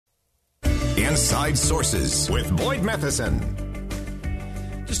Inside Sources with Boyd Matheson.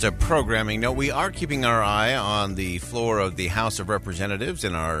 Just a programming note, we are keeping our eye on the floor of the House of Representatives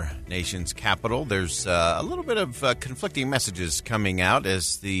in our nation's capital. There's a little bit of conflicting messages coming out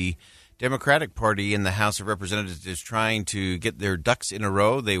as the Democratic Party in the House of Representatives is trying to get their ducks in a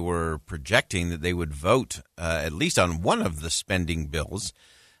row. They were projecting that they would vote at least on one of the spending bills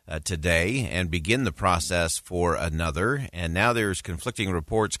today and begin the process for another. And now there's conflicting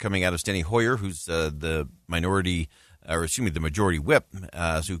reports coming out of Steny Hoyer, who's the majority whip,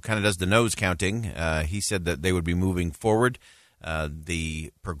 who kind of does the nose counting. He said that they would be moving forward.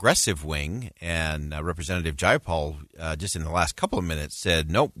 The progressive wing and Representative Jayapal, just in the last couple of minutes,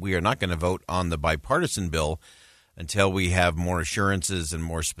 said, nope, we are not going to vote on the bipartisan bill until we have more assurances and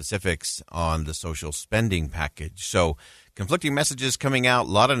more specifics on the social spending package. So conflicting messages coming out, a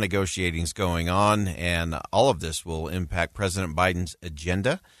lot of negotiations going on, and all of this will impact President Biden's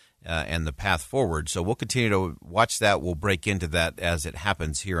agenda and the path forward. So we'll continue to watch that. We'll break into that as it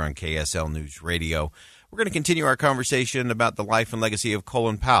happens here on KSL News Radio. We're going to continue our conversation about the life and legacy of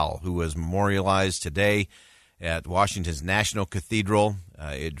Colin Powell, who was memorialized today at Washington's National Cathedral.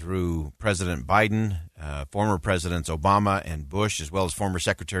 It drew President Biden, former Presidents Obama and Bush, as well as former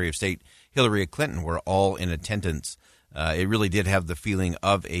Secretary of State Hillary Clinton were all in attendance. It really did have the feeling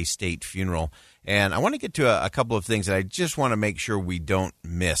of a state funeral. And I want to get to a couple of things that I just want to make sure we don't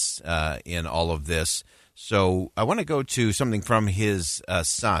miss in all of this. So I want to go to something from his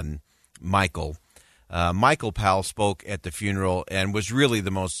son, Michael. Michael Powell spoke at the funeral and was really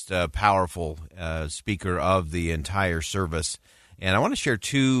the most powerful speaker of the entire service. And I want to share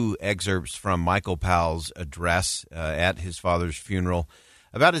two excerpts from Michael Powell's address at his father's funeral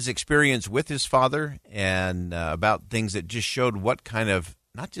about his experience with his father and about things that just showed what kind of,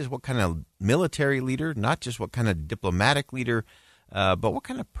 not just what kind of military leader, not just what kind of diplomatic leader, but what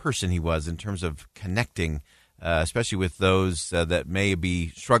kind of person he was in terms of connecting, especially with those that may be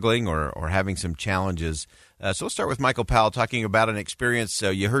struggling or having some challenges. So let's start with Michael Powell talking about an experience.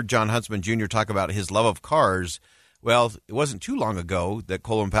 You heard John Huntsman Jr. talk about his love of cars. Well, it wasn't too long ago that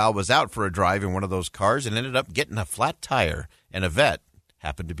Colin Powell was out for a drive in one of those cars and ended up getting a flat tire, and a vet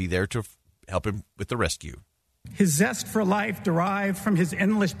happened to be there to help him with the rescue. His zest for life derived from his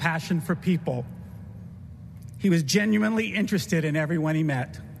endless passion for people. He was genuinely interested in everyone he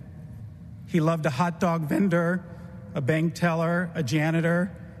met. He loved a hot dog vendor, a bank teller, a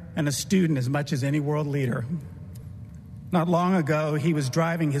janitor, and a student as much as any world leader. Not long ago, he was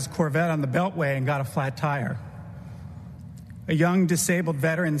driving his Corvette on the Beltway and got a flat tire. A young disabled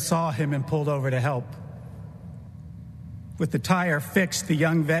veteran saw him and pulled over to help. With the tire fixed, the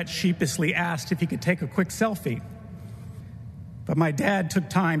young vet sheepishly asked if he could take a quick selfie. But my dad took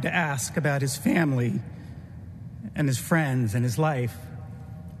time to ask about his family and his friends and his life,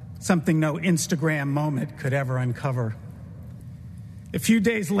 something no Instagram moment could ever uncover. A few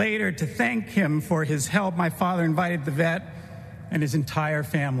days later, to thank him for his help, my father invited the vet and his entire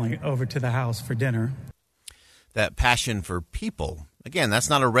family over to the house for dinner. That passion for people, again, that's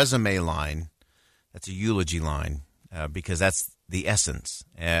not a resume line, that's a eulogy line. Because that's the essence,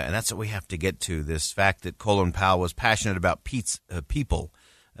 and that's what we have to get to, this fact that Colin Powell was passionate about people,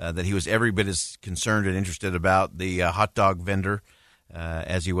 that he was every bit as concerned and interested about the hot dog vendor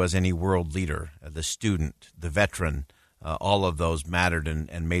as he was any world leader, the student, the veteran. All of those mattered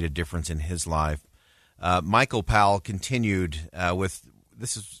and made a difference in his life. Michael Powell continued with,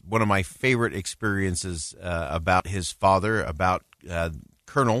 this is one of my favorite experiences about his father, about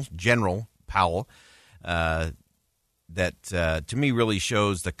General Powell, that to me really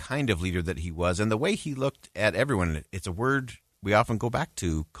shows the kind of leader that he was and the way he looked at everyone. It's a word we often go back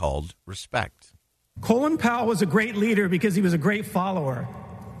to called respect. Colin Powell was a great leader because he was a great follower.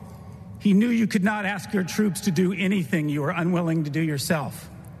 He knew you could not ask your troops to do anything you were unwilling to do yourself.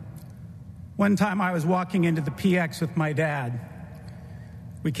 One time I was walking into the PX with my dad.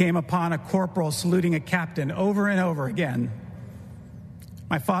 We came upon a corporal saluting a captain over and over again.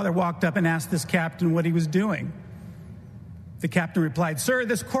 My father walked up and asked this captain what he was doing. The captain replied, "Sir,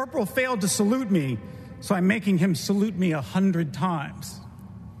 this corporal failed to salute me, so I'm making him salute me 100 times.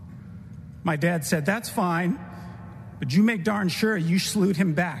 My dad said, "That's fine, but you make darn sure you salute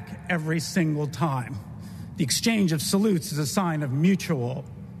him back every single time. The exchange of salutes is a sign of mutual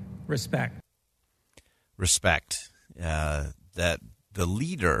respect." Respect. That the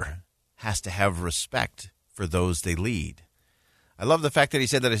leader has to have respect for those they lead. I love the fact that he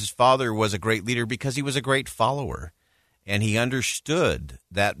said that his father was a great leader because he was a great follower. And he understood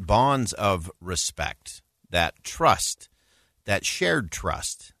that bonds of respect, that trust, that shared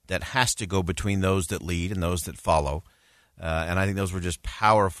trust that has to go between those that lead and those that follow. And I think those were just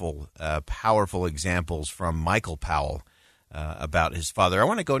powerful examples from Michael Powell about his father. I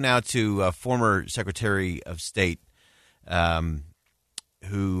want to go now to former Secretary of State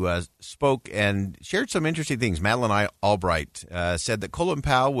who spoke and shared some interesting things. Madeleine Albright said that Colin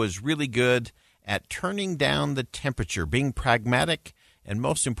Powell was really good at turning down the temperature, being pragmatic, and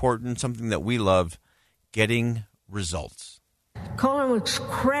most important, something that we love, getting results. Colin was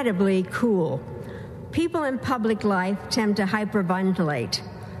incredibly cool. People in public life tend to hyperventilate.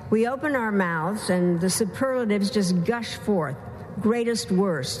 We open our mouths and the superlatives just gush forth. Greatest,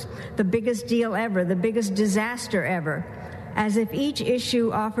 worst, the biggest deal ever, the biggest disaster ever, as if each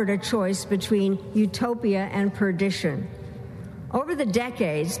issue offered a choice between utopia and perdition. Over the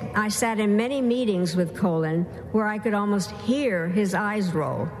decades, I sat in many meetings with Colin where I could almost hear his eyes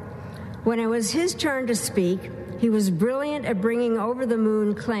roll. When it was his turn to speak, he was brilliant at bringing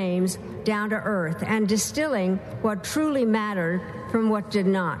over-the-moon claims down to earth and distilling what truly mattered from what did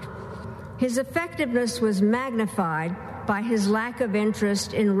not. His effectiveness was magnified by his lack of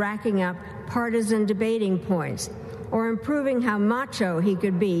interest in racking up partisan debating points or improving how macho he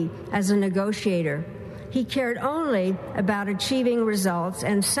could be as a negotiator. He cared only about achieving results,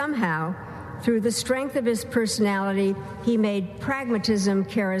 and somehow, through the strength of his personality, he made pragmatism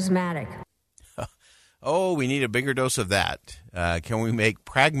charismatic. Oh, we need a bigger dose of that. Can we make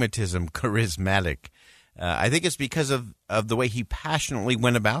pragmatism charismatic? I think it's because of the way he passionately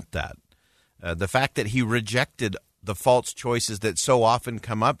went about that. The fact that he rejected the false choices that so often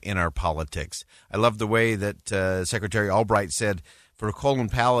come up in our politics. I love the way that Secretary Albright said, for Colin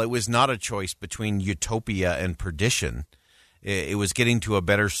Powell, it was not a choice between utopia and perdition. It was getting to a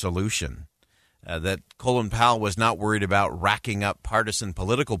better solution. That Colin Powell was not worried about racking up partisan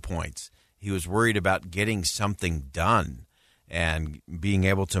political points. He was worried about getting something done and being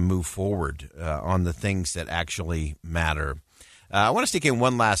able to move forward on the things that actually matter. I want to stick in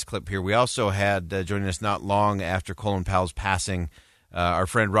one last clip here. We also had joining us not long after Colin Powell's passing, our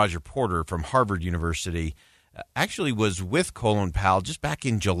friend Roger Porter from Harvard University actually was with Colin Powell just back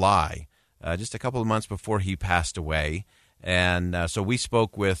in July, just a couple of months before he passed away. And so we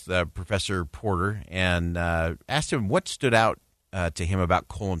spoke with Professor Porter and asked him what stood out to him about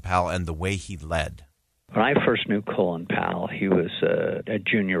Colin Powell and the way he led. When I first knew Colin Powell, he was a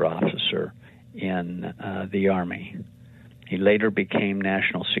junior officer in the Army. He later became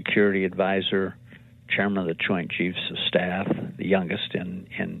National Security Advisor, Chairman of the Joint Chiefs of Staff, the youngest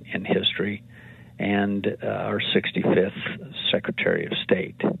in history, and our 65th Secretary of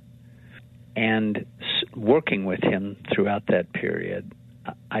State. And working with him throughout that period,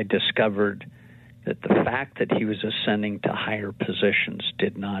 I discovered that the fact that he was ascending to higher positions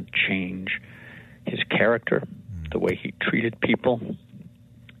did not change his character, the way he treated people.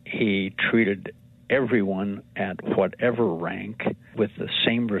 He treated everyone at whatever rank with the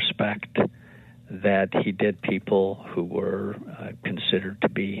same respect that he did people who were considered to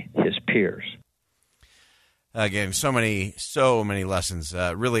be his peers. Again, so many lessons.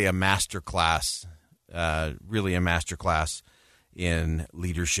 Really a masterclass. In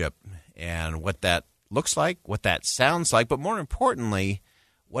leadership and what that looks like, what that sounds like, but more importantly,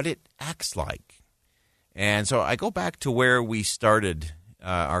 what it acts like. And so I go back to where we started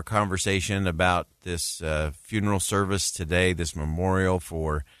our conversation about this funeral service today, this memorial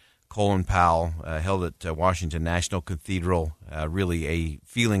for Colin Powell, held at Washington National Cathedral, really a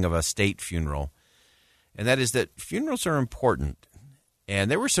feeling of a state funeral. And that is that funerals are important. And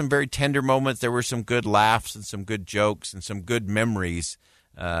there were some very tender moments. There were some good laughs and some good jokes and some good memories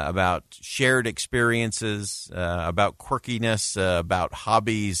about shared experiences, about quirkiness, about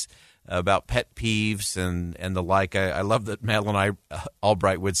hobbies, about pet peeves and the like. I love that Madeleine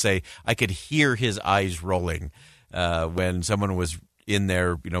Albright would say, I could hear his eyes rolling when someone was in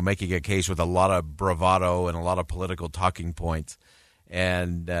there, making a case with a lot of bravado and a lot of political talking points.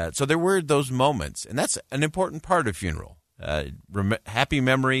 And so there were those moments, and that's an important part of funeral. Happy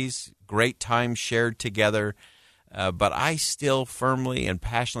memories, great times shared together. But I still firmly and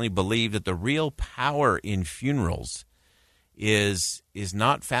passionately believe that the real power in funerals is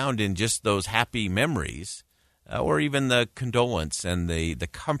not found in just those happy memories or even the condolence and the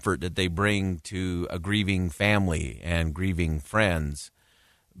comfort that they bring to a grieving family and grieving friends.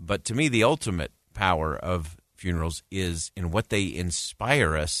 But to me, the ultimate power of funerals is in what they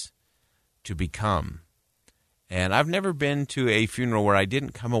inspire us to become. And I've never been to a funeral where I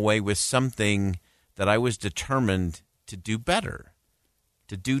didn't come away with something that I was determined to do better,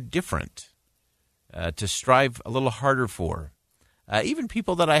 to do different, to strive a little harder for. Even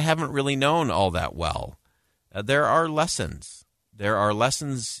people that I haven't really known all that well. There are lessons There are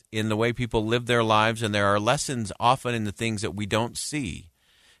lessons in the way people live their lives, and there are lessons often in the things that we don't see,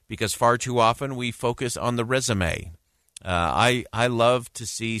 because far too often we focus on the resume. I love to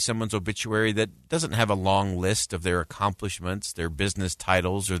see someone's obituary that doesn't have a long list of their accomplishments, their business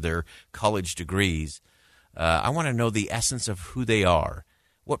titles, or their college degrees. I want to know the essence of who they are,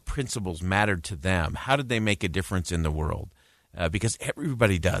 what principles mattered to them, how did they make a difference in the world, because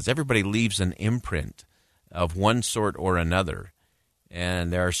everybody does. Everybody leaves an imprint of one sort or another,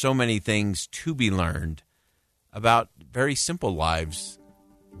 and there are so many things to be learned about very simple lives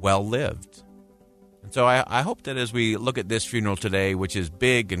well lived. And so I hope that as we look at this funeral today, which is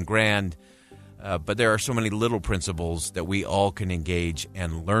big and grand, but there are so many little principles that we all can engage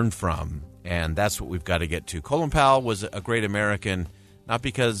and learn from, and that's what we've got to get to. Colin Powell was a great American, not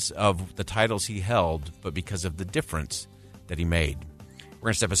because of the titles he held, but because of the difference that he made. We're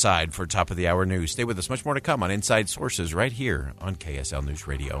going to step aside for top of the hour news. Stay with us. Much more to come on Inside Sources right here on KSL News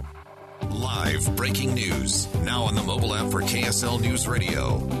Radio. Live breaking news, now on the mobile app for KSL News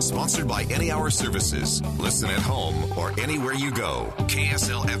Radio. Sponsored by Any Hour Services. Listen at home or anywhere you go.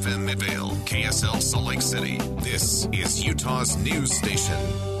 KSL FM Midvale, KSL Salt Lake City. This is Utah's news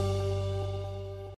station.